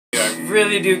I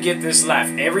really do get this laugh.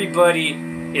 Everybody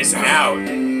is out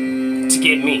to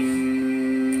get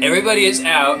me. Everybody is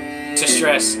out to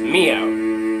stress me out.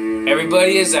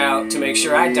 Everybody is out to make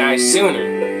sure I die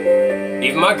sooner.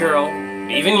 Even my girl,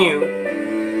 even you,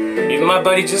 even my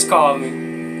buddy just called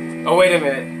me. Oh, wait a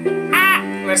minute.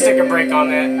 Let's take a break on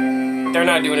that. They're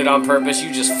not doing it on purpose.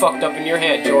 You just fucked up in your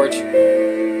head, George.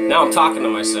 Now I'm talking to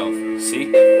myself.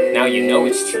 See? Now you know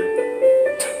it's true.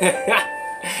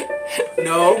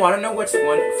 No, wanna know what's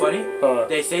funny?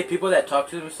 They say people that talk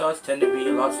to themselves tend to be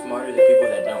a lot smarter than people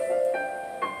that don't.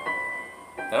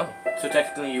 Oh. So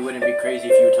technically you wouldn't be crazy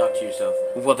if you would talk to yourself.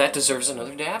 Well, that deserves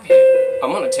another dab hit.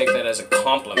 I'm gonna take that as a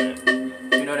compliment.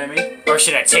 You know what I mean? Or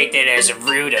should I take that as a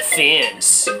rude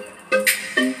offense?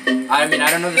 I mean, I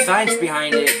don't know the science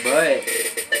behind it, but...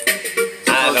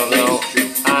 I don't know, no.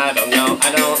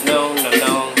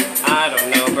 I don't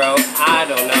know, bro. I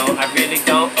don't know. I really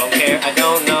don't care. I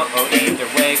don't know. Either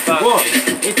way, fuck well,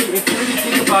 it. If you really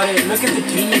think about it, look at the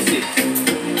geniuses.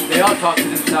 They all talk to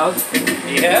themselves.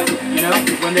 Yeah? You know,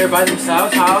 when they're by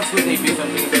themselves, how else would they do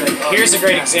something? Like, oh, here's a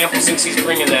great example since he's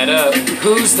bringing that up.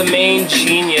 Who's the main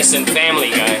genius in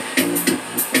Family Guy?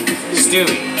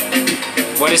 Stewie.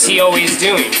 What is he always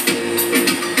doing?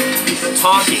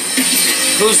 Talking.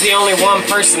 Who's the only one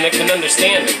person that can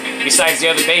understand him besides the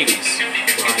other babies?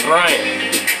 Brian.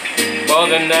 Well,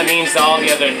 then that means that all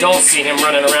the other adults see him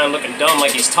running around looking dumb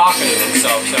like he's talking to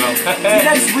himself, so... See,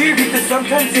 that's weird because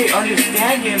sometimes they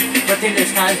understand him, but then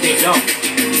there's times they don't.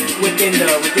 Within the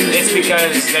it's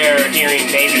because they're hearing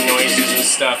baby noises and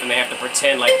stuff, and they have to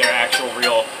pretend like they're actual,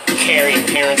 real, caring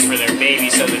parents for their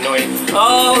baby, so they're annoying.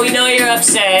 Oh, we know you're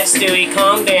upset, Stewie,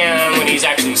 calm down, when he's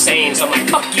actually saying something like,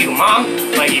 fuck you, Mom!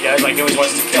 Like he does, like he always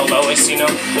wants to kill Lois, you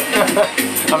know?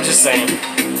 I'm just saying.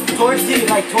 Towards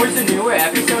the newer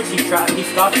episodes, he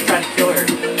stopped trying to kill her.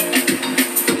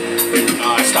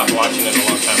 I stopped watching it a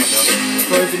long time ago.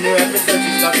 Towards the newer episodes,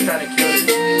 he stopped trying to kill her.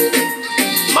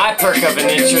 My perk of an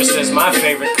interest is my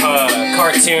favorite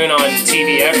cartoon on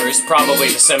TV ever is probably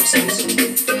The Simpsons.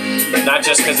 Not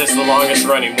just because it's the longest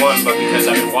running one, but because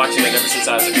I've been watching it ever since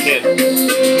I was a kid.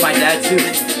 My dad too.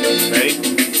 Ready?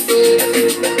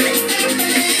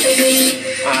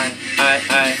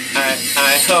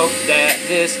 I hope that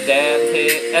this dab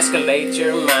hit escalate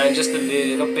your mind just a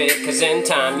little bit, cause in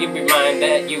time you remind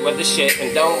that you are the shit,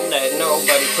 and don't let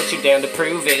nobody put you down to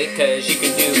prove it, cause you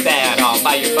can do that all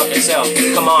by your fucking self.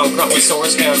 Come on, grumpy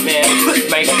source, come in,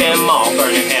 make them all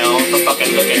burn in hell for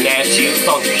fucking looking at you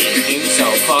funky, dude, so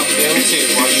fuck them too.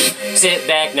 While you sit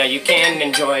back, now you can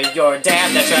enjoy your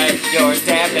dab, that's right, your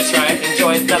dab, that's right,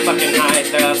 enjoy the fucking high,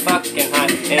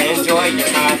 enjoy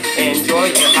your high, enjoy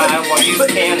your high while you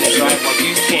can, that's right, while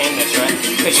you can, that's right,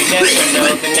 cause you never know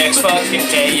the next fucking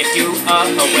day if you are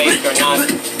awake or not,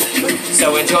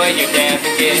 so enjoy your dab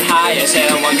and get high as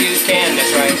hell while you can,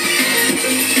 that's right,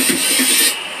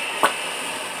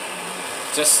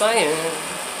 just saying.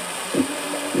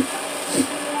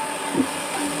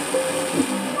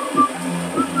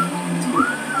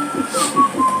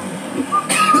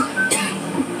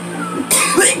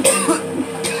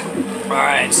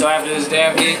 Alright, so after this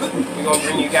dab hit, we're gonna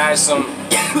bring you guys some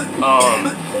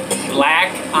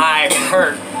Black Eye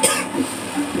Perk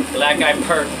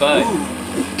bud.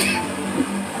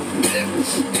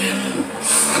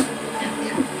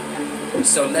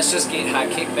 So let's just get high,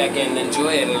 kick back and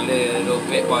enjoy it a little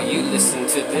bit while you listen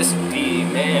to this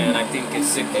beat. Man, I think it's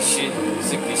sick as shit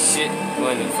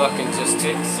when it fucking just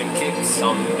ticks and kicks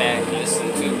on the back.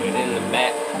 Listen to it in the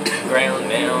background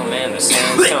now, man, the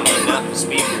sound's coming out the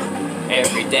speaker.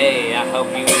 Every day I hope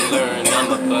you learn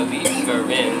I'm a believer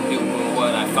in doing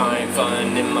what I find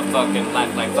fun in my fucking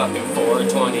life, like fucking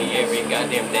 420 every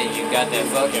goddamn day. You got that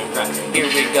fucking crap. Here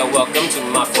we go, welcome to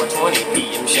my 420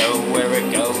 PM show where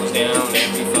it goes down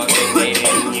every fucking day.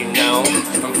 And you know,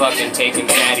 from fucking taking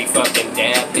fatty fucking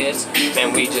dab hits,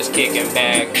 man, we just kicking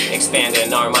back,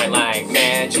 expanding our mind like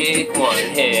magic. One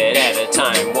hit at a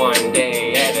time, one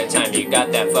day at a time. You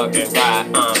got that fucking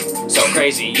vibe. I'm so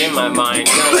crazy in my mind,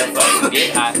 gonna fucking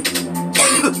get high.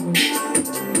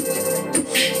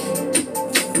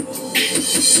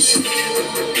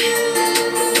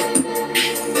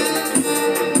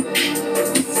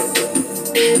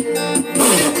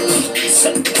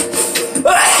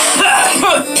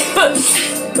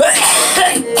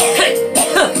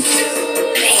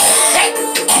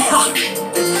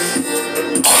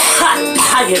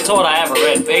 I get told I have a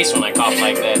red face when I cough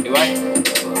like that, do I?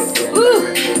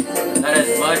 Woo.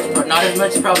 Not as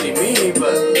much probably me,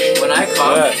 but when I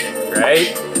cough.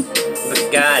 Right?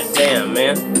 But goddamn,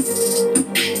 man.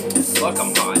 Fuck,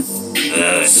 I'm hot.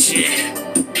 Oh, shit.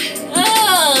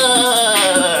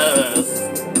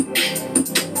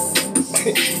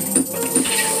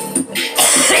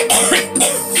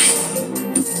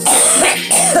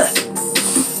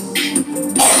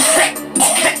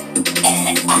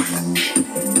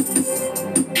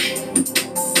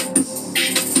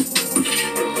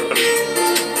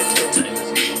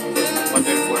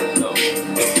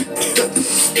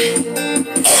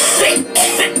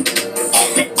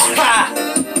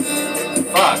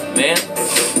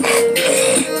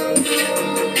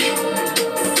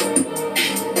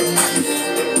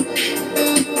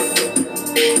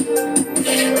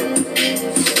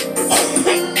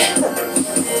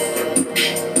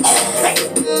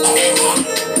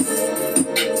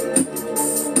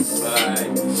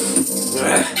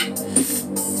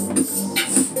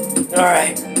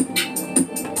 Alright.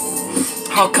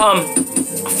 How come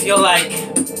I feel like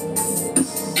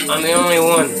I'm the only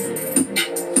one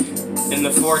in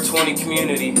the 420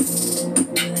 community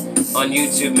on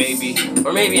YouTube, maybe,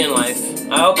 or maybe in life?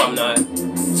 I hope I'm not.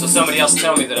 So somebody else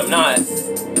tell me that I'm not.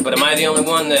 But am I the only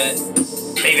one that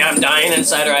maybe I'm dying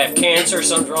inside, or I have cancer, or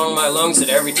something's wrong with my lungs, that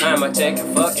every time I take a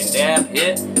fucking dab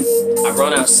hit, I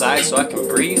run outside so I can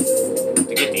breathe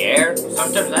to get the air?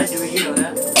 Sometimes I do it, you know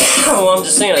that. Well, I'm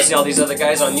just saying, I see all these other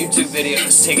guys on YouTube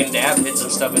videos taking dab hits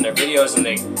and stuff in their videos, and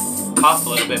they cough a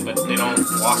little bit, but they don't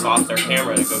walk off their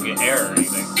camera to go get air or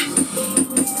anything.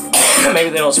 Maybe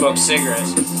they don't smoke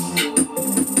cigarettes.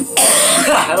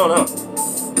 I don't know.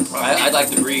 I'd like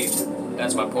to breathe.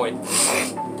 That's my point.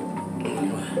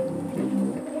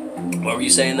 What were you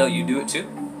saying, though? You do it too?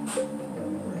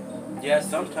 Yeah,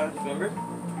 sometimes, remember?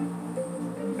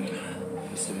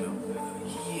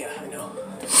 Yeah, I know.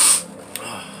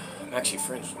 I'm actually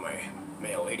friends with my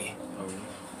mail lady. Oh,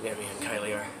 Yeah, me and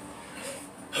Kylie are.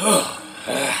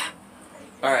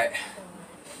 Alright.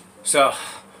 So,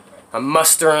 I'm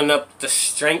mustering up the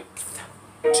strength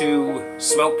to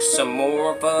smoke some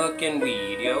more fucking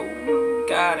weed, yo.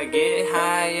 Gotta get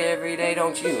high every day,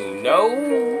 don't you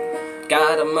know?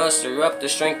 Gotta muster up the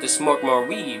strength to smoke more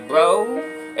weed, bro.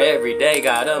 Every day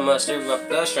gotta muster up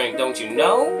the strength, don't you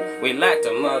know? We like to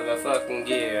motherfucking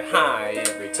get high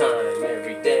every time,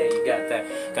 every day. You got that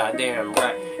goddamn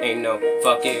right. Ain't no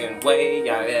fucking way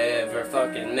I ever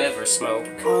fucking never smoke.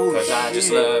 Cause I just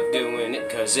love doing it,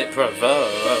 cause it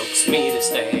provokes me to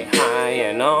stay high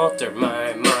and alter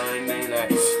my mind. And I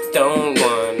don't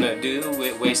wanna do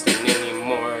it, wasting any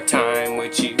more time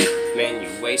with you. Man, you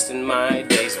wasting my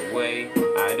days away.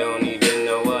 I don't even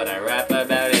know what I rap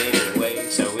about anyway,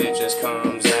 so it just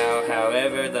comes out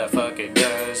however the fuck it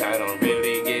does. I don't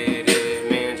really get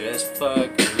it, man, just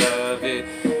fucking love it.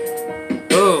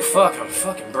 Oh fuck, I'm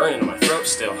fucking burning in my throat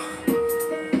still.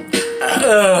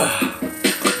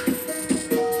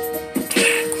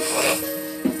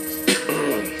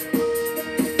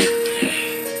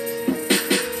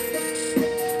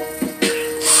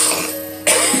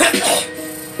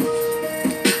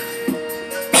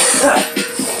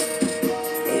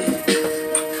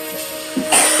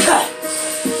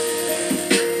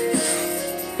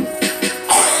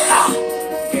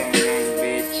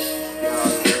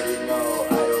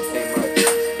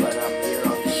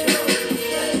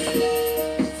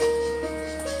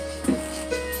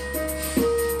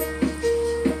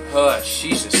 Oh,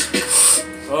 Jesus.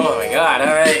 Oh my God,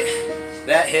 alright.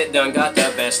 That hit done got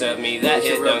the best of me. That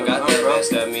hit done got the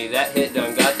best of me. That hit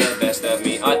done got the best of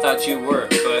me. I thought you were,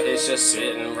 but it's just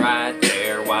sitting right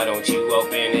there. Why don't you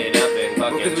open it up and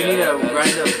fucking because we need to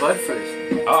grind up bud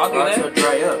first. Oh, I'll do that. So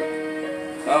dry up.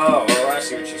 Oh, well, I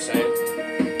see what you're saying.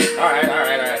 Alright.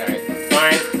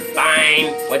 Fine.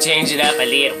 We'll change it up a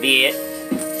little bit.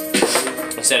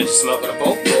 Instead of just smoking a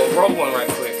bowl, we'll roll one right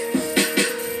quick.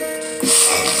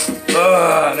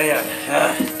 Oh, man.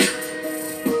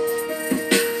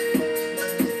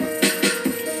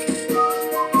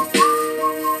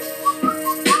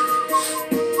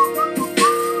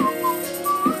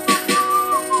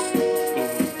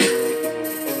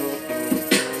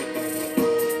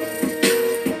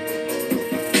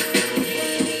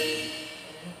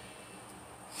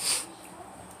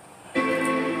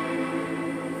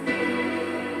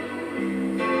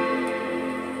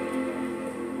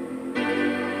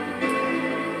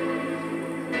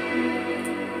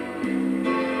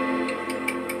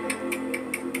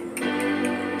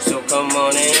 Come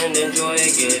on and enjoy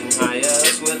it, getting high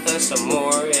us with us some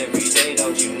more every day.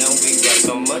 Don't you know we got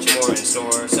so much more in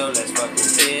store? So let's fucking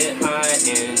get high,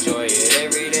 enjoy it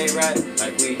every day, right?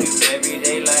 Like we do every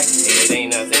day, like it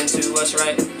ain't nothing to us,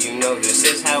 right? You know this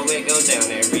is how it goes down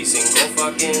every single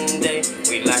fucking day.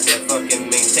 We like to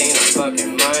fucking maintain our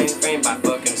fucking mind frame by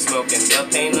fucking smoking the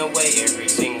pain away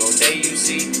every single day. You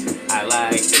see, I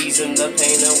like easing the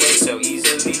pain away so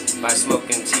easily by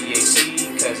smoking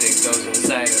THC, cause it goes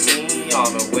inside of me all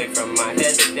the way from my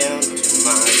head down to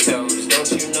my toes,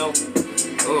 don't you know?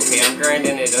 Okay, I'm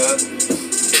grinding it up.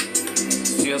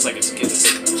 Feels like it's getting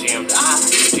jammed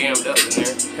up in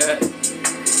there.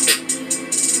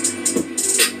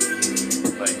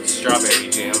 Like strawberry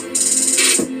jam or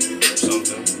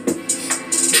something.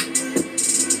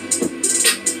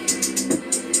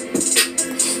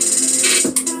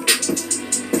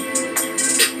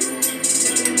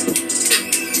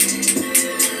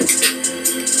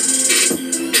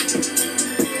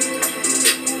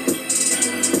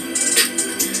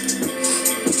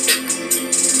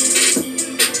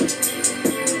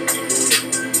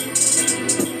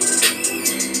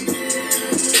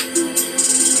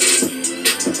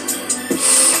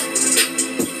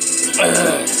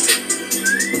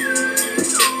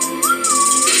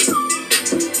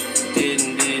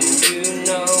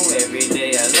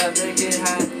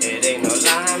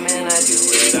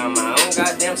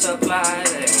 goddamn supply.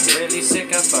 They ain't really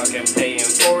sick of fucking paying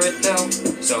for it though.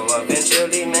 So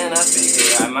eventually, man, I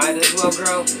figure I might as well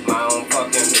grow my own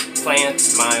fucking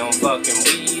plants, my own fucking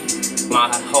weed. My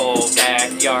whole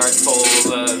backyard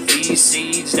full of these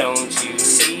seeds. Don't you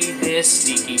see this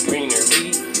sneaky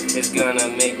greenery is gonna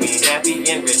make me happy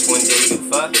and rich one day, you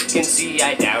fucking see.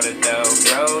 I doubt it though,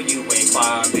 bro. You ain't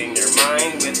clogging your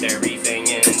mind with everything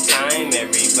in time.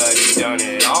 Everybody done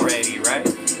it already, right?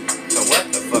 So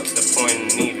what the fuck's the point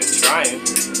in even trying?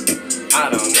 I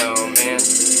don't know, man.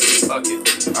 Fuck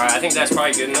it. Alright, I think that's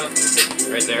probably good enough.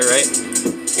 Right there, right?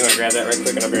 You wanna grab that right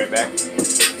quick and I'll be right back?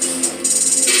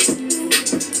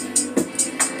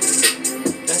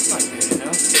 That's not good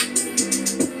enough.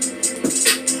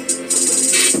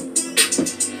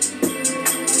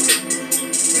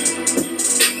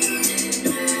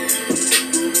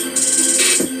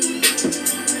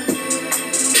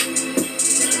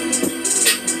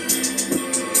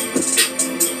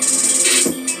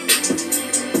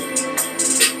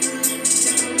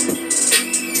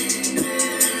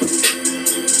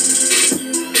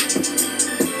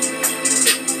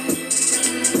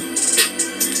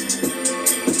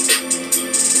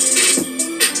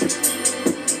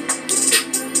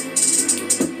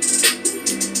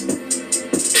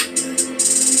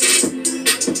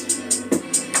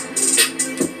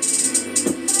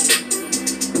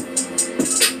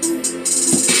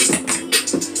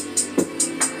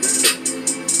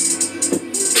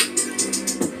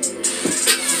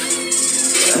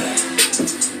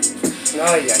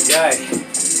 Ay, ay, ay.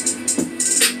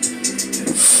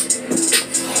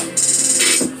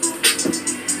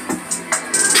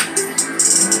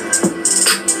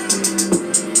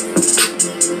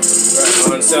 Right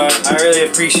on, so I really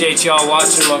appreciate y'all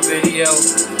watching my video.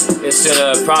 It's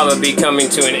gonna probably be coming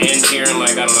to an end here in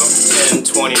like, I don't know, 10,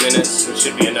 20 minutes. It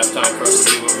should be enough time for us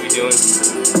to do what we're doing.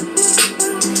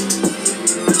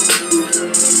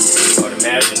 I would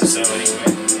imagine so anyway.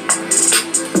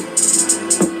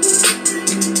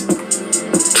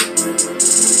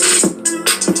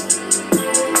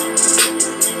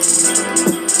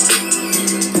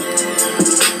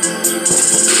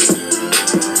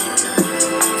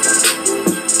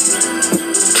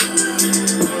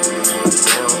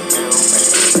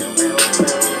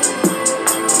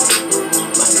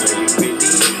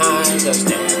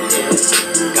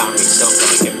 Got me so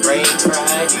fucking brain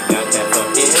fried. You got that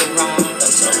fucking ride.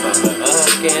 I'm so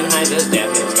fucking high. This damn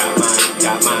bitch got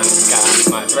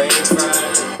my brain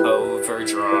fried.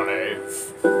 Overdrive.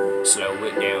 Slow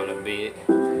it down a bit.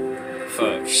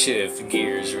 Fuck, shift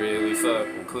gears really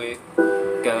fucking quick.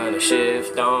 Gonna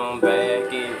shift on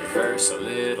back in reverse a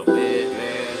little bit,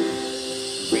 man.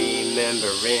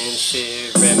 Remembering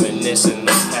shit, reminiscing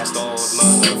of past old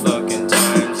motherfucking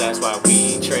times. That's why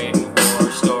we trading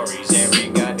war stories every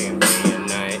goddamn day and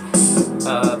night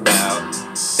about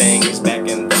things back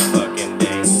in the fucking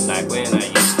day. Like when I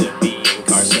used to be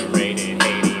incarcerated,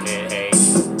 hating it, hey.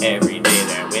 Every day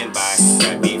that went by,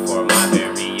 right before my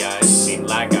very eyes, seemed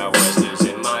like I was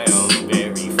losing my own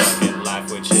very fucking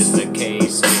life, which is the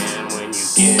case, man. When you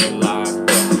get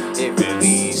locked up, it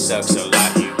really sucks a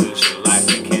lot. You lose your life,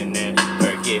 you can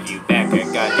never give you back a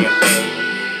goddamn thing.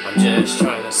 I'm just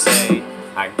trying to say,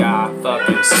 I got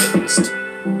fucking sentenced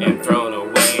and thrown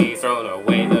away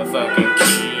the fucking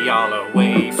key all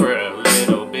away for a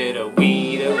little bit of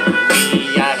weed.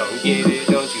 I don't get it,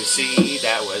 don't you see?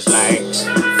 That was like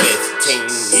 15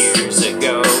 years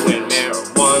ago when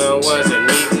marijuana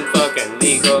wasn't even fucking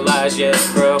legalized yet,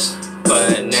 bro.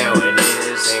 But now it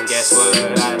is, and guess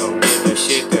what? I don't give a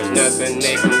shit. There's nothing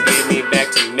they can give me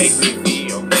back to make me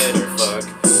feel better. Fuck,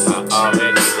 I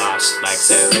already lost like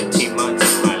 17 months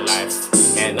of my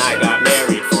life, and I got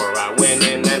married before I went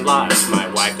in and lost my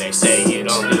wife. They say you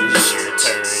don't lose your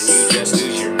turn, you just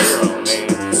lose your girl, man.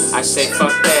 I say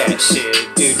fuck that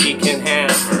shit, dude. He can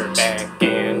have her back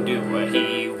and do what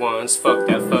he wants. Fuck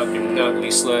that fucking ugly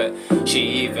slut. She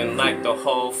even liked the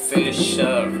whole fish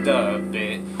shoved up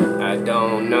it. I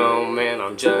don't know, man.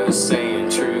 I'm just saying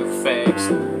true facts.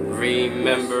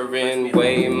 Remembering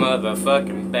way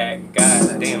motherfucking back.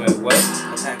 God damn it, what?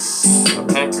 A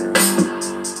packer.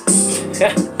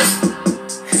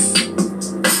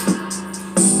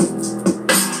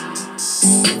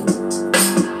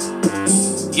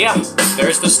 Yeah,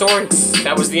 there's the story.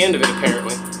 That was the end of it,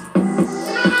 apparently.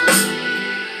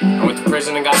 I went to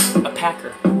prison and got a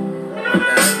packer. My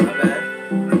bad.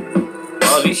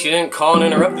 Well, at least you didn't call and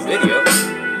interrupt the video.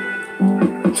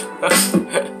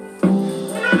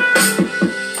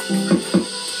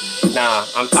 Nah,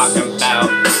 I'm talking about,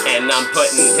 and I'm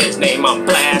putting his name on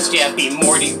blast. Yeah,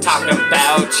 B-Morty talking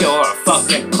about your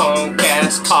fucking punk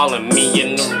ass, calling me,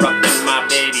 interrupting my my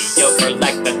video for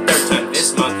like the 3rd time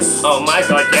this month. Oh my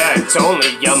god, yeah, it's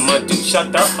only a month, dude,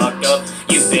 shut the fuck up.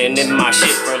 You've been in my shit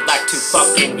for like 2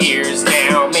 fucking years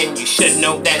now. Man, you should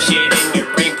know that shit in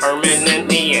your brain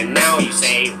permanently. And now you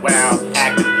say, well,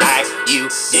 acting like you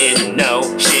didn't know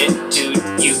shit, dude.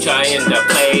 You trying to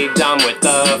play dumb with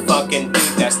the fucking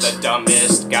dude that's the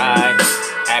dumbest guy.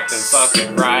 Acting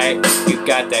fucking right. You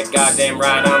got that goddamn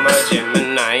right. I'm a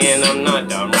Gemini and I'm not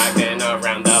dumb. Right, been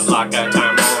around the block a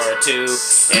time or 2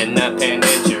 in the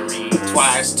penitentiary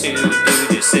twice too. Dude,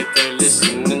 just sit there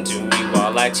listening to me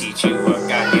while I teach you a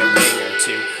goddamn thing or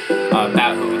 2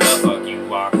 about who the fuck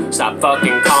you are. Stop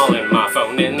fucking calling my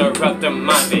phone, interrupting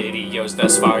my videos.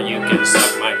 Thus far you can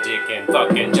suck my dick and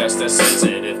fucking just a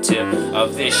sensitive tip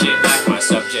of this shit like my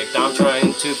subject. I'm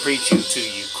trying to preach you to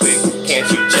you quick. Can't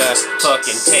you just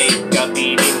fucking take a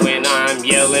beating when I'm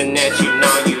yelling at you?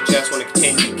 Now you just wanna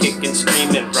continue kicking,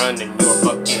 screaming, running your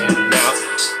fucking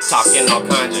mouth, talking all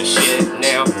kinds of shit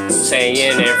now,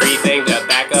 saying everything to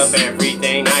back up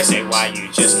everything I say. Why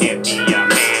you just can't be a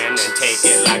man and take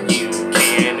it like you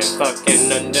can and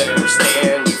fucking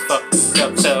understand? You fucked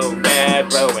up so bad,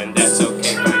 bro, and that's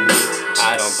okay by me.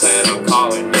 I don't plan on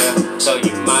calling ya, so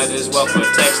you might as well quit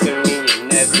texting me and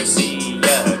never see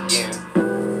ya again.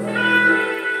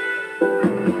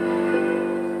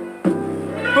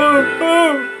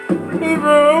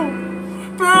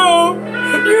 Bro,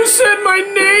 you said my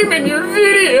name in your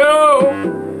video.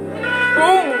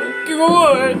 Oh my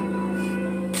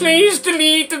god. Please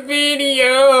delete the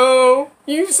video.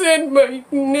 You said my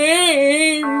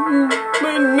name.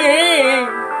 My name.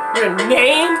 Your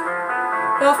name?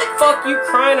 The fuck you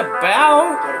crying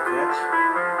about?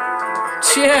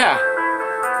 Yeah.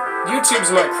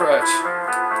 YouTube's my crutch.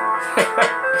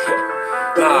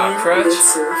 Crutch?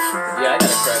 Yeah, I got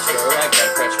a crutch, bro. I got a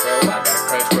crutch, bro. I got a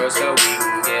crutch, bro, so we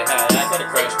can get high. I got a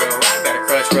crutch, bro. I got a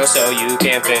crutch, bro, so you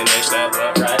can finish the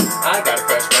blunt, right? I got a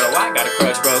crutch, bro. I got a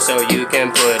crutch, bro, so you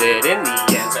can put it in the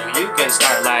end, so you can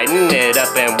start lighting it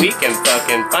up and we can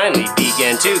fucking finally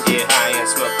begin to get high and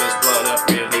smoke this blunt up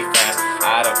really fast.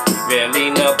 I don't really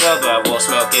know, but we'll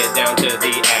smoke it down to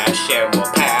the ash and we'll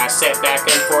pass it back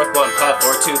and forth, 1 puff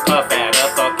or 2 puff at a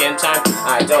fucking time.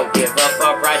 I don't give a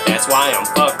fuck, right? That's why I'm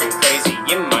fucking crazy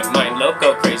in my mind,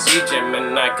 loco crazy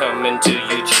Gemini coming to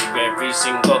YouTube every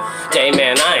single day.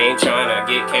 Man, I ain't tryna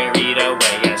get carried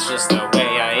away, that's just the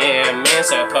way I am, man.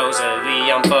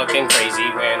 Supposedly I'm fucking crazy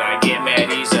when I get mad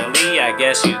easily. I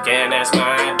guess you can ask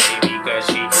my baby, cause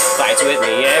she fights with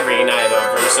me every night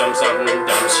over something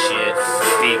dumb shit,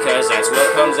 because that's what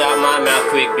comes out my mouth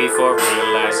quick before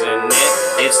realizing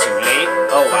it's too late.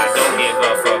 Oh, I don't give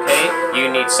a fuck, hey,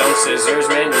 you need some scissors,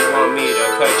 man, you want me to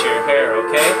cut your hair,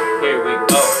 okay? Here we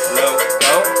go, no,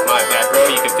 go, my bad bro,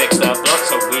 you can fix the blunt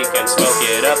so we can smoke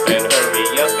it up and hurry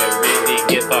up and really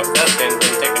get fucked up and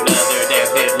then take another damn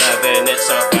hit, loving it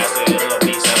so fast it'll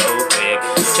be so quick.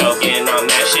 Choking on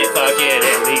that shit, fuck it,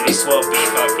 and these will be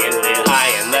fucking lit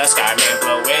high in the sky, man,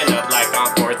 blowing up like on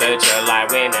 4th of July,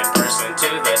 winning person to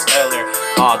the stellar,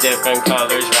 all different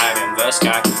colors right in the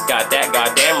sky. Got that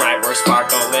goddamn right, we're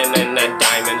sparkling and a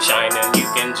diamond shining. You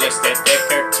can just sit there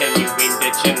continuing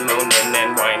bitching, moaning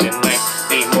and whining like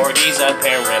B-Morty's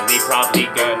apparently probably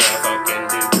gonna fucking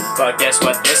do. But guess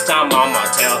what, this time I'ma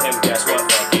tell him, guess what,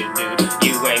 fuck you dude.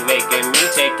 You ain't making me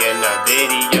taking a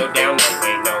video down, no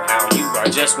way, no how. You are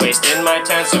just wasting my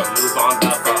time, so move on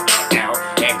the fuck out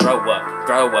and grow up,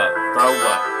 grow up, grow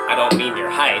up. I don't mean your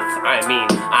height, I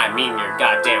mean your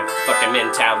goddamn fucking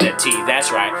mentality. That's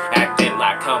right, acting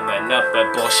like coming up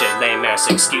with bullshit lame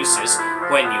ass excuses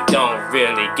when you don't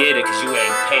really get it, cause you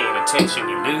ain't paying attention,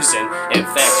 you're losing. In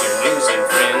fact, you're losing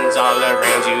friends all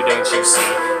around you, don't you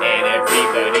see? And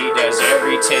everybody does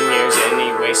every 10 years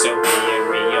anyway, so being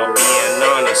real, being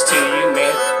honest to you,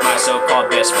 man. My so-called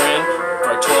best friend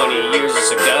for 20 years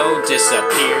ago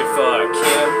disappeared for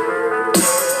Kim.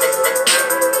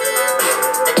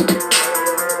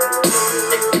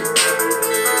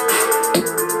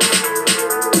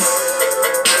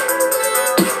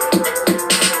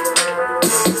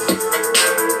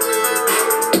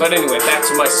 But anyway, back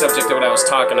to my subject of what I was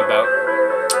talking about.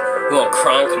 You won't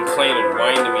cry and complain and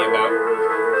whine to me about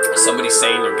somebody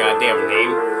saying your goddamn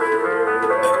name.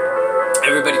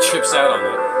 Everybody trips out on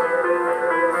that.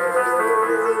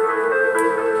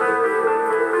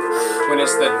 When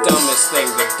it's the dumbest thing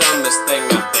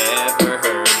I've ever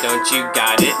heard. Don't you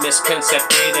got it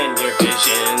misconcepted and your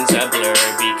vision's a blur,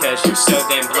 because you're so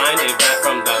damn blinded right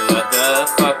from the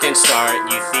motherfucking start.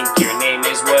 You think your name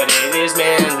is what it is,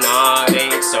 man. Nah, it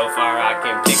ain't. So far I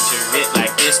can picture it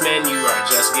like this, man. You are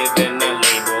just given a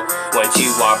label. Once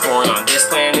you are born on this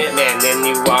planet, man, then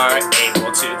you are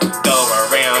able to go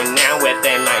around now with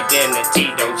identity,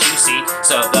 don't you see?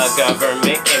 So the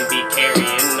government can be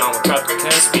carrying on corrupt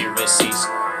conspiracies.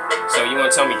 So you want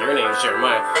to tell me your name's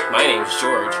Jeremiah? My name's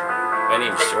George. My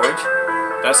name's George?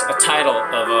 That's a title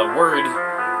of a word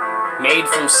made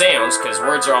from sounds, because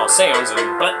words are all sounds, and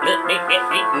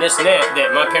this and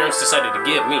that my parents decided to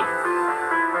give me.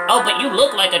 Oh, but you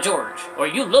look like a George, or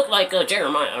you look like a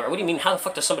Jeremiah, or what do you mean, how the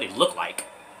fuck does somebody look like?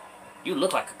 You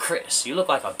look like a Chris, you look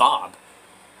like a Bob.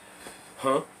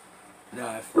 Huh?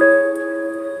 Nah,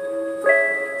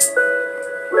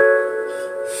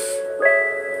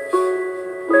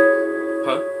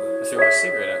 huh? I threw my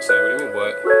cigarette outside, what do you mean,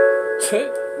 what?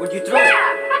 where'd you throw it?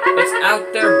 It's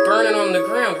out there burning on the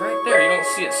ground, right there, you don't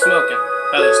see it smoking.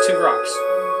 Oh, there's 2 rocks.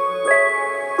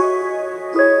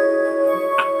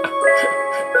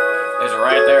 There's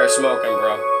right there smoking,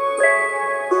 bro.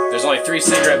 There's only 3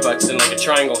 cigarette butts in like a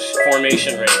triangle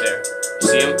formation right there.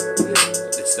 See them?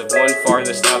 It's the one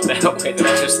farthest out that way that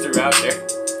I just threw out there.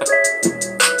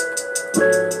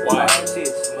 Why? I see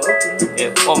it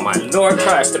smoking. Oh my Lord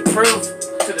Christ, to prove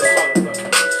to this motherfucker.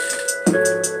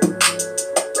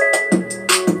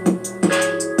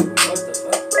 What the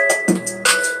fuck?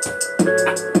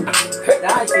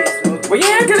 Now I see it smoking. Well,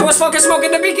 yeah, because it was fucking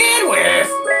smoking to begin with.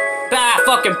 Bad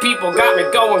fucking people got me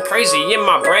going crazy in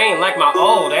my brain like my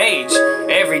old age.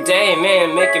 Every day,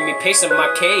 man, making me pace in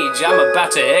my cage. I'm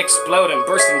about to explode and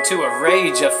burst into a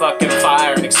rage. A fucking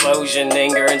fire, an explosion,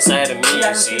 anger inside of me,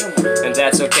 you see. And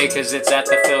that's okay, cause it's at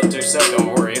the filter, so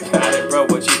don't worry about it, bro.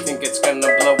 What you think it's gonna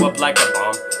blow up like a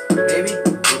bomb? Baby?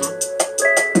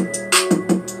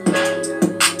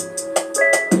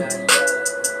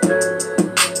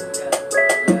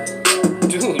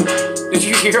 Did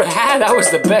you hear that? That was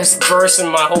the best verse in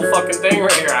my whole fucking thing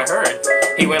right here, I heard.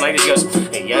 He went like this, he goes,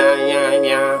 yeah, yeah, yeah,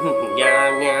 yeah,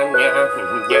 yeah, yeah,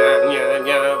 yeah, yeah,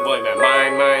 yeah. Boy, my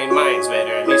mind's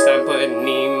better. At least I'm putting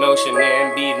emotion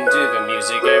and beat into the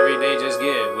music. Every day just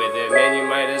get with it, man, you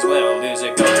might as well lose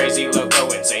it. Go crazy, loco,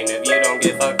 insane if you don't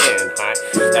get fucking high.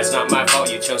 That's not my fault,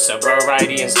 you chose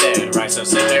sobriety instead, right? So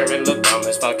sit there and look dumb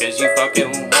as fuck as you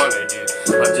fucking wanna do.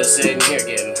 I'm just sitting here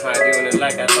getting high, doing it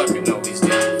like I fucking always do.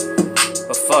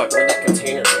 But fuck, where'd that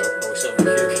container go? Oh, it's over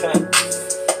here.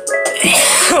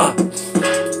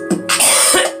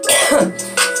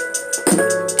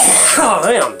 Oh,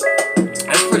 damn.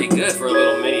 That's pretty good for a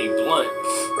little mini blunt.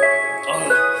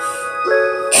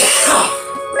 Oh.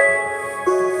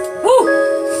 Woo!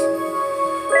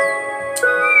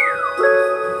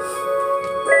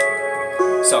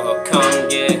 So come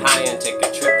get high and take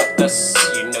a trip with us.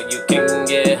 You know you can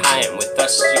get high and with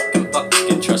us you can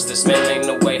fucking trust this man, ain't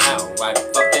no way how I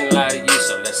fucking lie to you.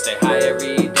 So let's stay high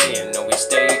every day and know we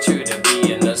stay true to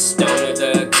being a stoner.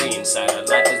 The green side of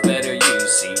life is better, you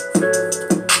see.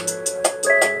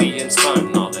 You're being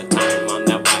spun all the time on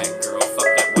that white girl, fuck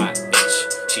that white bitch.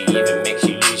 She even makes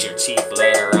you lose your teeth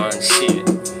later on, shit.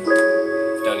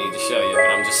 Don't need to show you, but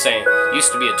I'm just saying.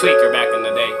 Used to be a tweaker back in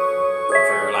the day.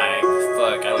 For like,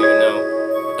 fuck, I don't even know,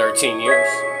 13 years,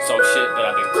 some shit, but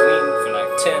I've been clean for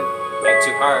like 10. Ain't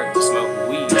too hard to smoke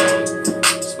weed only.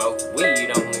 Smoke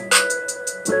weed only.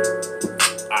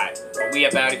 Alright, well, we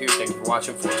up out of here. Thank you for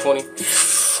watching 420.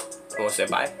 I want to say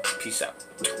bye. Peace out.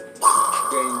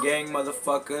 Gang, gang,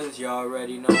 motherfuckers. Y'all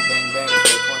already know. Bang, bang.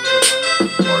 420.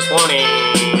 420.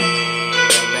 Bang,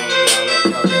 bang. Y'all already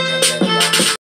know.